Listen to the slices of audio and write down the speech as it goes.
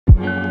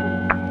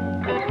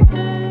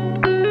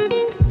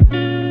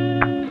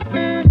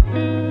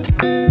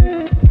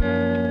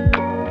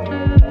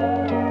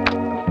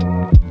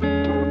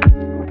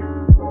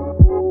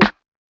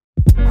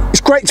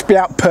Great to be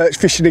out perch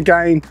fishing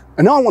again,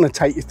 and I want to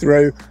take you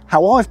through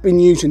how I've been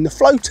using the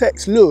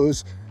Floatex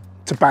lures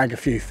to bag a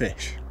few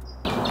fish.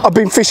 I've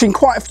been fishing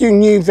quite a few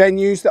new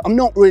venues that I'm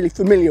not really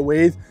familiar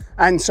with,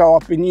 and so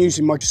I've been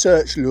using my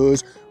search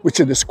lures, which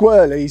are the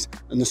squirrelies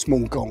and the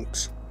small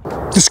gonks.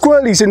 The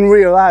squirrelies in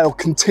real ale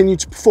continue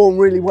to perform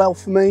really well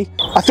for me.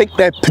 I think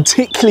they're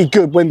particularly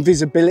good when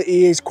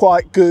visibility is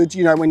quite good,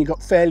 you know, when you've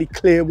got fairly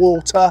clear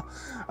water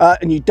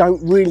and you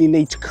don't really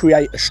need to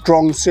create a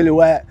strong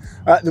silhouette.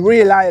 The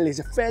real ale is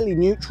a fairly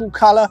neutral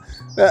colour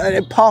and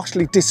it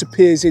partially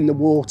disappears in the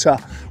water,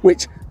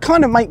 which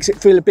kind of makes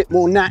it feel a bit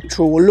more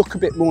natural or look a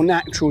bit more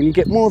natural, and you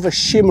get more of a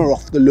shimmer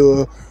off the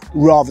lure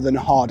rather than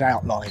a hard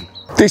outline.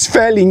 This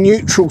fairly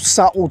neutral,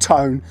 subtle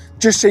tone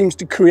just seems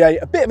to create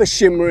a bit of a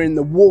shimmer in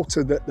the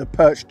water that the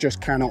perch just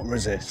cannot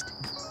resist.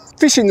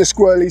 Fishing the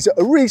squirrelies at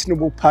a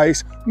reasonable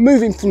pace,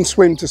 moving from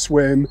swim to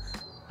swim,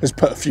 has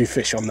put a few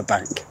fish on the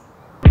bank.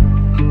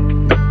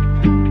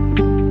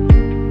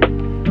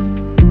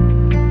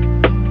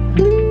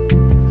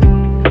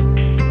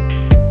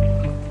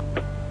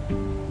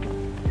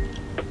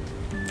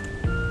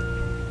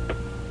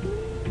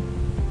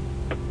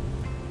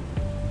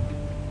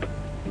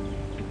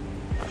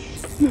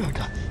 There we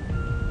go.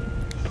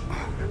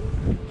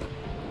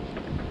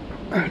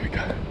 There we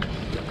go.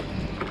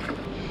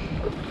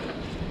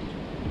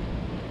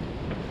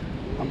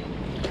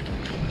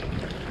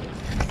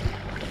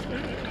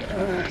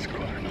 That's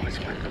quite a nice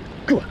one.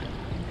 Good.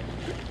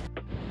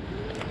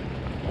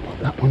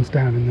 That one's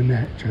down in the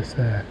net just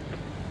there.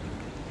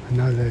 I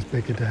know there's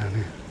bigger down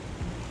here.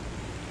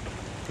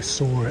 I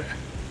saw it.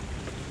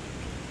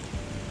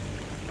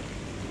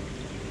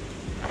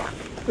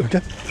 There we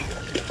go.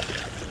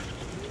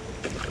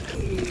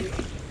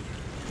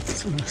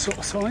 Similar sort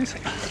of size.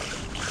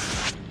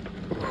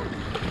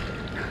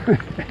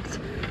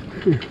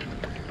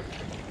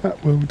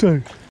 That will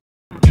do.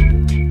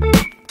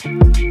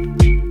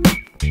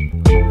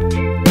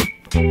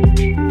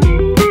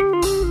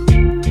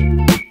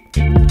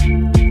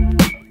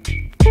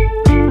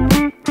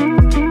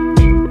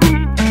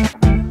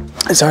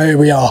 So here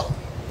we are,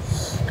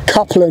 a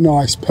couple of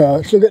nice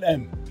perch, look at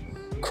them,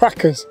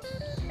 crackers,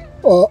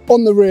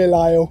 on the real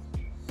ale,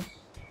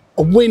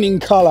 a winning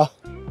colour.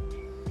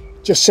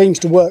 Just seems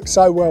to work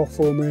so well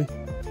for me.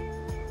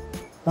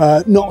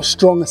 Not as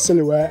strong a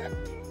silhouette.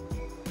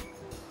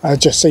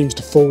 Just seems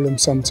to fool them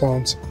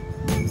sometimes.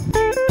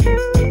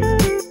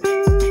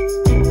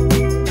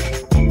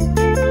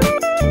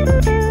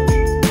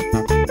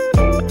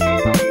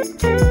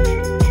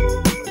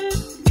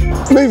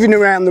 Moving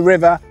around the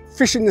river,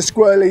 fishing the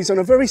squirrelies on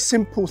a very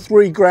simple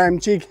 3-gram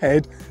jig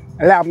head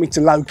allowed me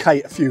to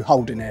locate a few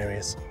holding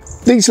areas.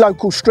 These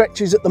local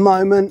stretches at the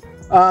moment,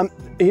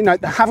 you know,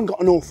 they haven't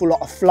got an awful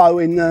lot of flow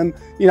in them.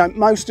 You know,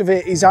 most of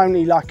it is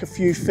only like a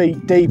few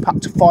feet deep, up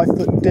to 5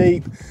 foot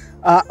deep.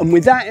 And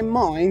with that in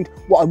mind,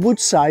 what I would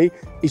say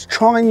is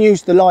try and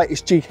use the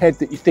lightest jig head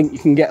that you think you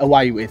can get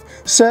away with.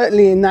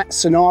 Certainly in that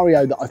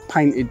scenario that I've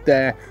painted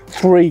there,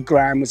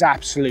 3-gram was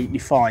absolutely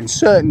fine.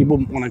 Certainly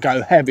wouldn't want to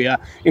go heavier.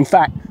 In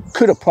fact,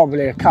 could have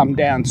probably come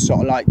down to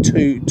sort of like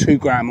 2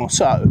 gram or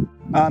so.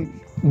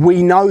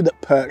 We know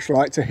that perch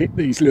like to hit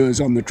these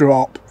lures on the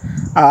drop,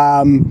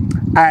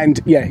 and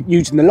yeah,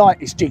 using the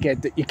lightest jig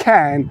head that you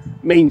can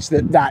means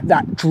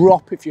that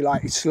drop, if you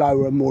like, is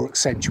slower and more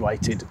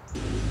accentuated.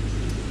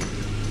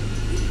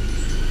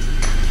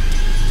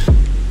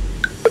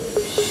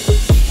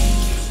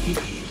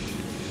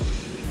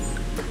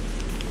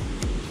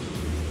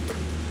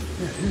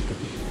 Yeah, here's good.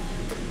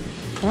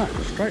 Right,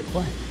 straight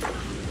away.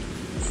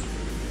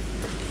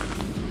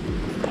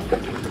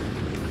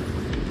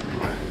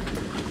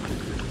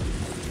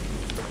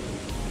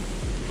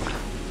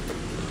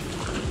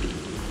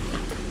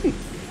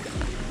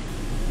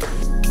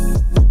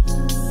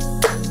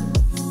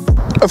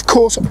 Of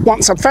course,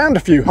 once I'd found a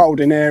few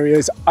holding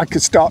areas, I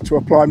could start to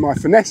apply my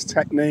finesse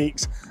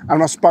techniques,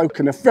 and I've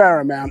spoken a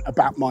fair amount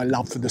about my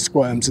love for the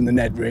squirms and the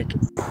Ned rig.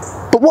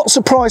 But what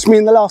surprised me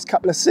in the last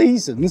couple of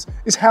seasons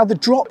is how the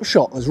drop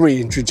shot has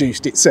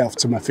reintroduced itself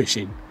to my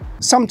fishing.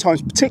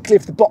 Sometimes, particularly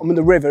if the bottom of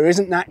the river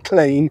isn't that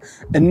clean,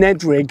 a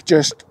Ned rig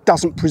just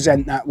doesn't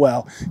present that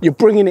well. You're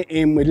bringing it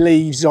in with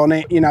leaves on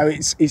it, you know,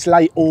 it's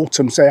late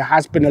autumn, so there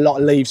has been a lot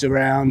of leaves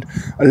around,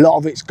 a lot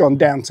of it's gone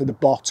down to the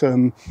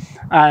bottom,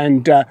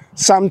 and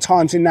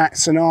sometimes in that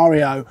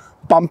scenario,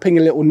 bumping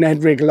a little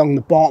Ned rig along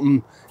the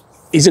bottom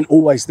isn't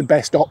always the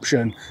best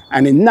option,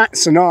 and in that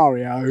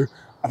scenario,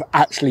 I've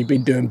actually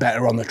been doing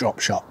better on the drop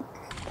shot.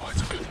 Oh,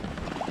 it's good.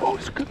 Oh,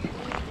 it's good.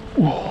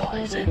 Oh,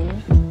 is it?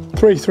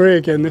 3-3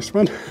 again, this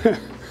one.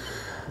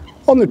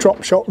 On the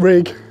drop shot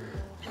rig,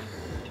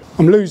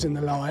 I'm losing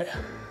the light,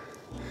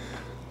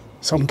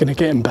 so I'm gonna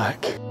get him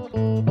back.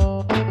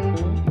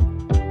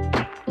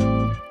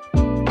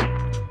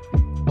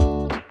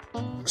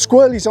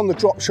 Squirrelies on the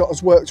drop shot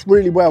has worked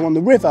really well on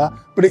the river,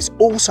 but it's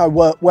also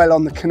worked well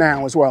on the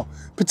canal as well,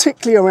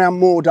 particularly around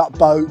moored up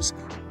boats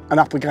and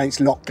up against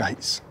lock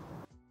gates.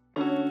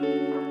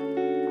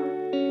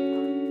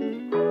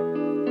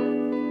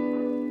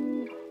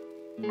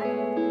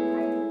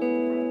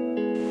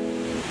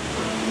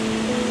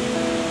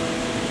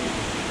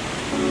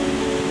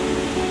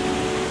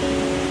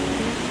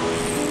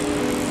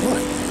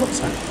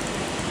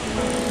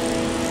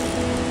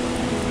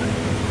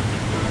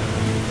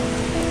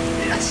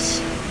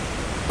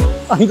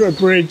 under a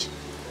bridge.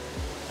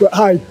 But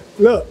hey,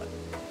 look,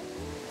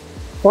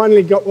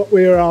 finally got what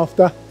we were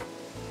after.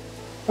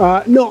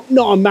 Not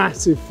a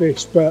massive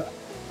fish, but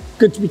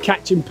good to be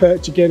catching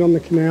perch again on the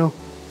canal.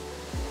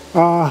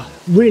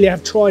 Really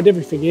have tried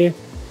everything here.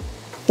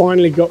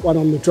 Finally got one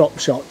on the drop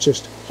shot,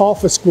 just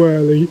half a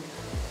squirrely,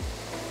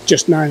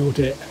 just nailed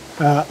it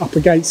up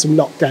against some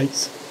lock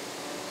gates.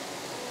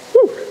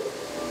 Whew.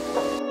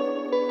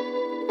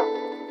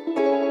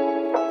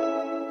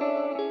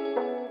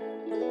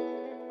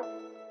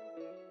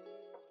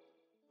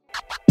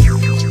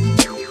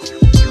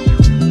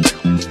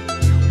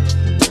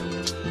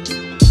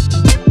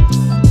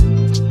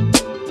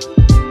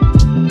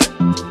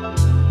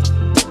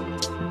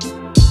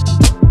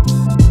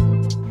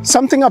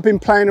 Something I've been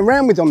playing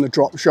around with on the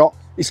drop shot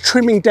is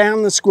trimming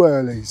down the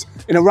squirrelies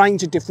in a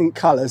range of different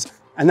colours,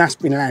 and that's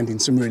been landing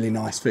some really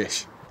nice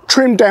fish.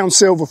 Trimmed down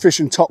silverfish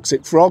and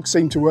toxic frog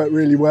seem to work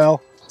really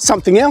well.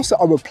 Something else that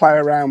I would play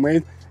around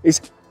with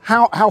is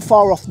how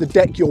far off the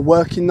deck you're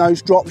working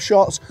those drop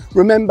shots.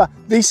 Remember,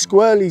 these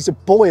squirrelies are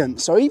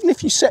buoyant, so even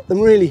if you set them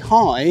really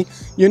high,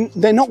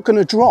 they're not going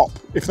to drop,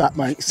 if that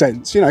makes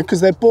sense, you know, because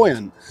they're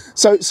buoyant.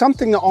 So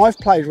something that I've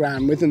played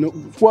around with and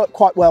that worked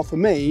quite well for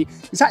me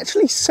is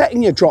actually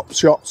setting your drop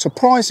shot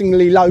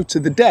surprisingly low to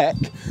the deck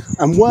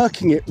and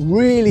working it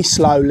really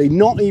slowly,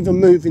 not even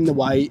moving the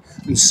weight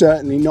and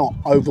certainly not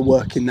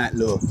overworking that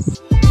lure.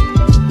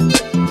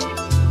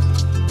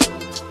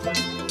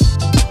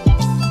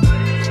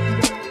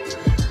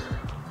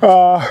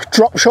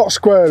 Drop shot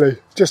squirrely,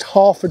 just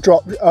half a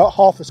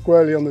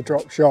squirrely on the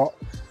drop shot.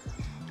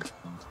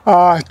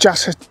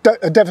 Just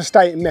a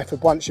devastating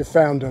method once you've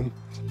found them.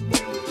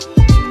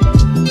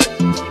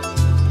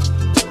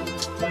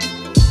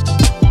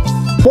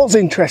 What's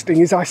interesting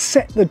is I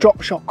set the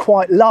drop shot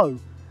quite low.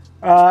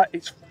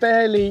 It's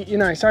fairly, you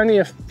know, it's only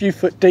a few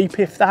foot deep,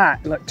 if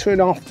that, like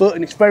 2.5 foot,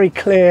 and it's very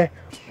clear.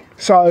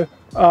 So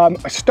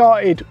I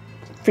started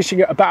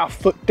fishing at about a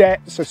foot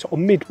depth, so sort of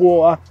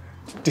mid-water.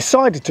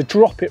 Decided to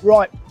drop it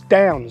right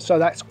down, so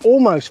that's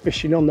almost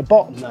fishing on the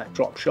bottom, that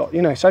drop shot.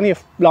 You know, it's only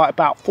like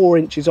about 4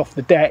 inches off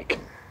the deck.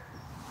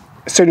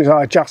 As soon as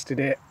I adjusted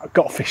it, I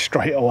got a fish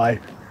straight away.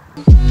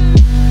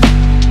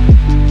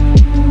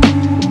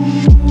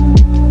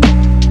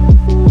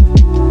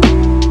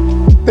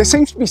 There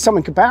seems to be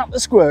something about the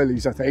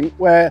squirrelies, I think,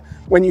 where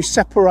when you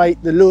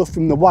separate the lure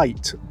from the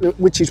weight,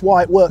 which is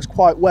why it works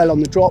quite well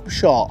on the drop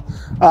shot.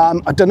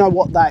 I don't know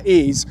what that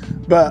is,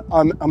 but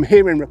I'm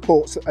hearing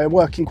reports that they're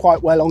working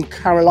quite well on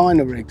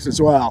Carolina rigs as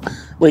well,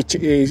 which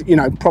is, you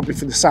know, probably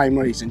for the same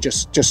reason,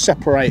 just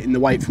separating the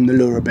weight from the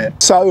lure a bit.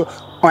 So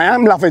I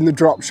am loving the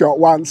drop shot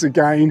once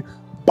again,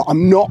 but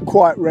I'm not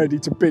quite ready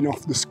to bin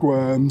off the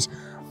squirms.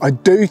 I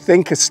do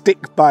think a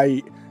stick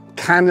bait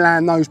can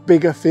land those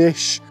bigger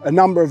fish. A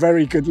number of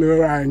very good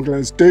lure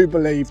anglers do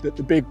believe that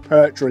the big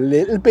perch are a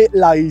little bit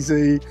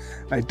lazy,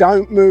 they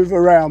don't move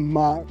around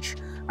much,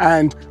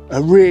 and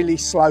a really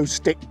slow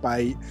stick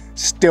bait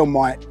still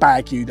might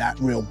bag you that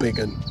real big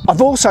one.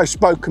 I've also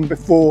spoken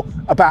before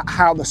about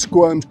how the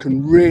squirms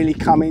can really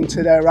come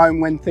into their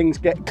own when things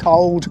get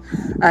cold,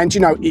 and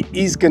you know, it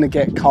is going to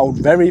get cold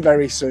very,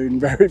 very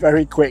soon, very,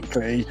 very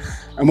quickly,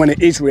 and when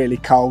it is really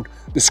cold,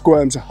 the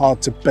squirms are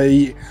hard to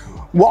beat.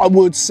 What I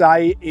would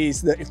say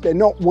is that if they're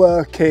not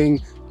working,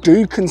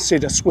 do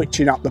consider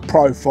switching up the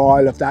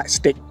profile of that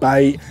stick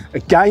bait,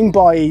 again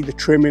by either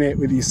trimming it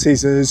with your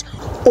scissors,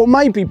 or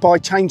maybe by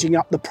changing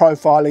up the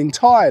profile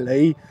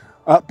entirely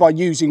by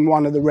using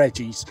one of the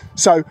Reggies.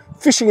 So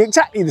fishing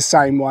exactly the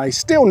same way,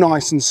 still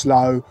nice and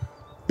slow,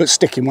 but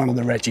sticking one of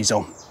the Reggies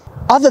on.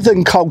 Other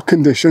than cold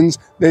conditions,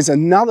 there's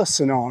another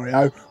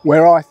scenario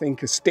where I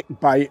think a stick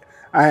bait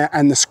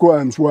and the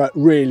squirms work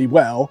really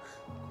well,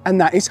 and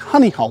that is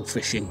honey hole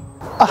fishing.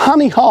 A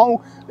honey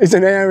hole is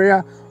an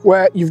area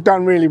where you've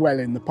done really well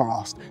in the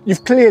past.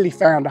 You've clearly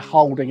found a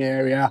holding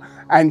area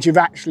and you've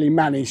actually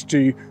managed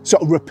to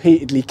sort of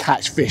repeatedly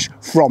catch fish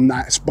from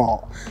that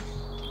spot.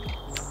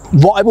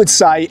 What I would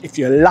say, if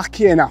you're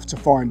lucky enough to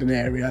find an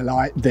area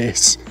like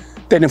this,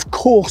 then of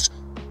course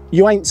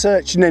you ain't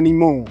searching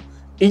anymore.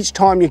 Each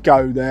time you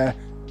go there,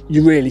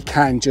 you really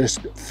can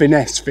just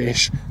finesse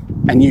fish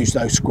and use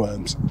those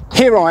squirms.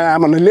 Here I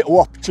am on a little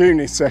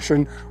opportunist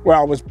session where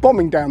I was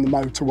bombing down the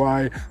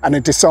motorway and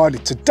had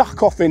decided to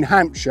duck off in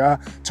Hampshire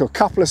to a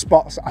couple of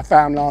spots that I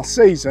found last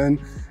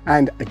season,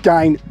 and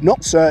again,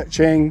 not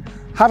searching,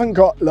 haven't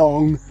got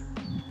long.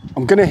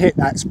 I'm gonna hit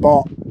that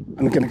spot and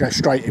I'm gonna go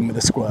straight in with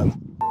a squirm.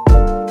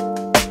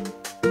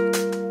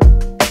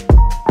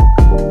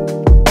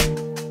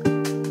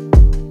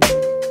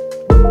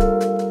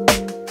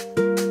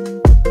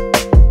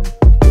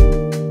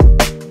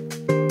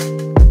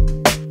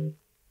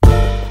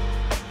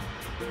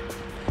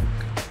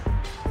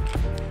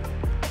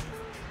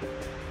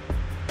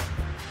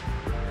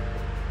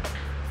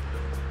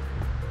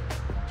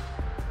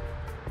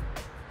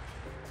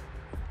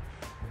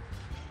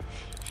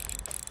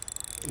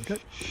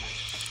 Okay.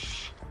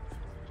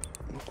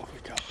 What have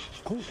we got?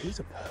 Oh, here's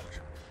a perch.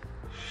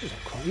 Here's a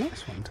quite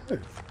nice one too.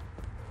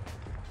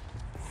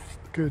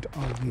 Good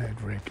old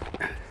Ned rig.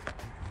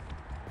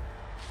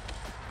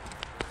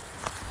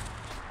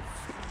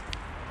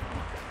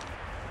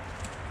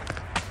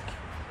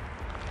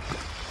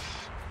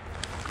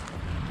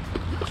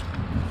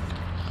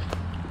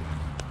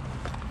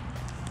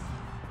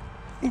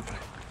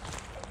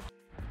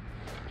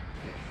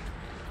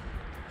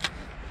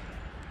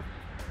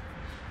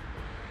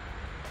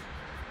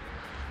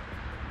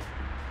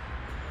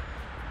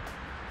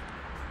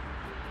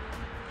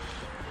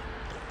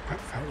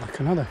 take like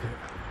another hit.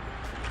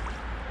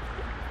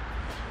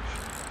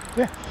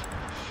 Yeah.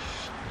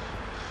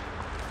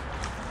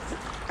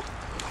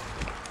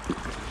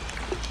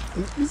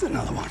 There's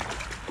another one.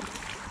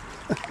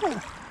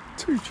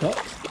 2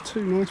 chops,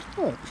 2 nice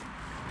perch.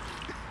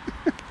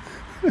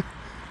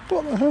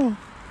 What the hell?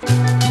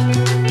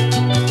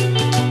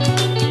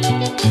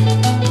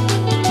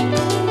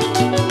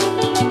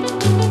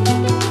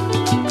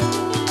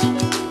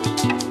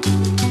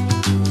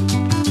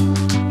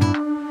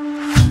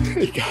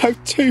 There you go,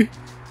 2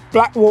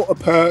 blackwater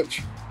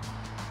perch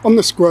on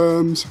the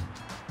squirms,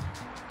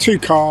 2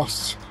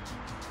 casts,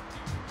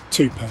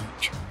 2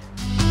 perch.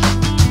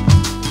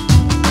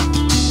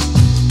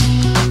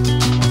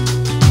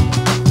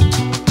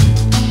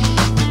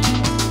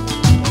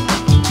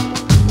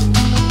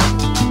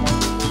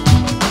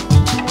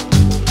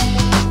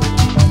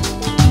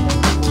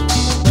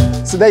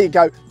 So there you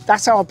go,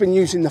 that's how I've been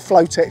using the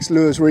Floatex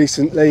lures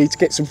recently to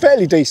get some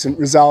fairly decent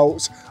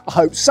results. I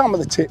hope some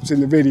of the tips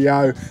in the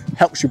video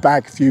helps you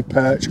bag a few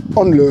perch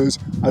on lures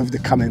over the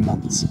coming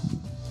months.